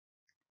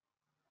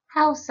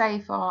How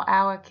safe are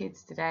our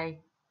kids today?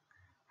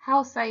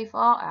 How safe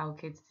are our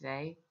kids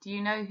today? Do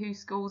you know who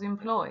schools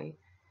employ?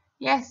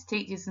 Yes,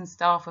 teachers and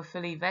staff are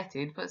fully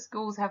vetted, but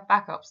schools have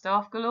backup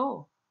staff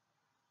galore.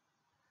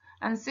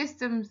 And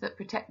systems that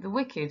protect the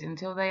wicked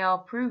until they are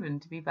proven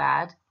to be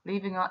bad,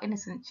 leaving our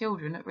innocent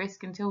children at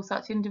risk until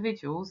such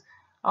individuals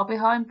are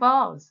behind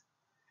bars.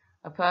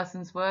 A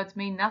person's words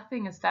mean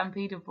nothing, a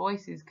stampede of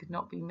voices could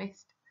not be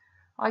missed.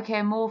 I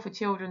care more for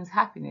children's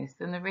happiness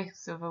than the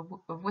risks of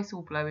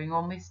whistleblowing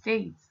or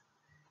misdeeds.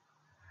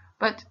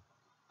 But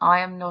I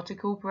am not a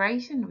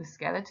corporation with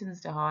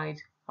skeletons to hide.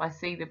 I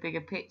see the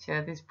bigger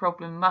picture. This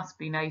problem must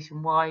be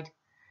nationwide.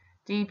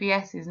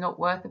 DBS is not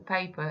worth the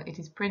paper it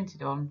is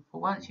printed on,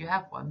 for once you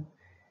have one,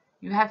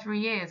 you have 3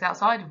 years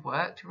outside of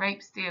work to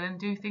rape, steal and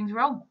do things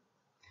wrong.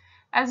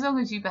 As long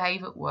as you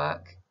behave at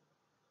work,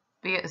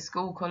 be it a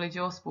school, college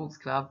or sports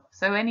club,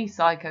 so any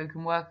psycho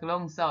can work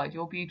alongside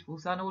your beautiful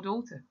son or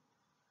daughter.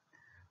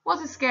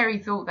 What a scary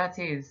thought that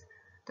is.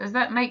 Does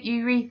that make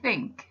you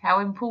rethink how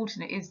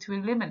important it is to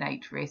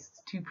eliminate risks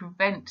to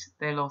prevent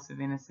their loss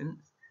of innocence?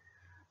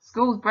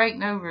 Schools break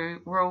no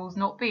rules,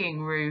 not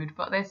being rude,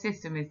 but their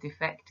system is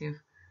defective.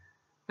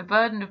 The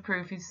burden of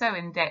proof is so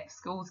in-depth,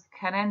 schools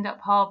can end up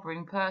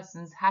harbouring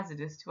persons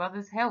hazardous to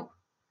others' health.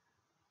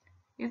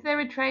 Is there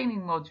a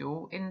training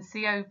module in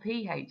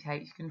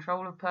COPHH,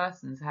 control of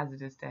persons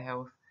hazardous to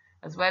health,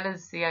 as well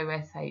as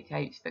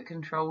COSHH that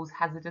controls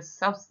hazardous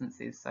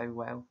substances so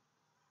well?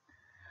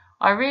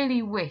 I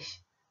really wish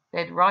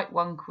they'd write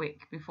one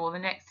quick before the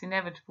next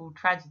inevitable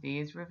tragedy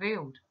is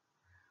revealed.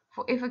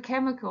 For if a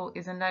chemical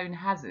is a known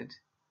hazard,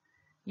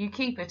 you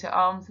keep it at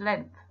arm's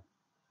length.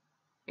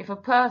 If a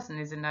person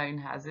is a known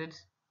hazard,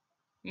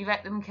 you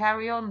let them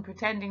carry on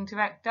pretending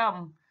to act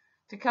dumb,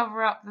 to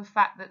cover up the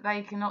fact that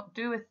they cannot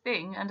do a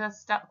thing and are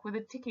stuck with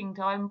a ticking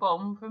time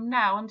bomb from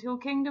now until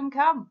kingdom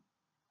come.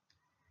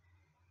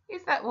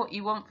 Is that what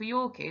you want for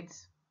your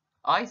kids?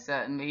 I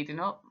certainly do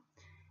not.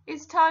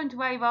 It's time to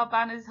wave our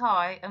banners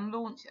high and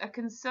launch a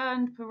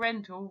concerned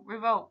parental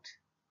revolt.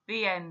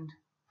 The end.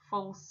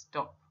 Full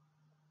stop.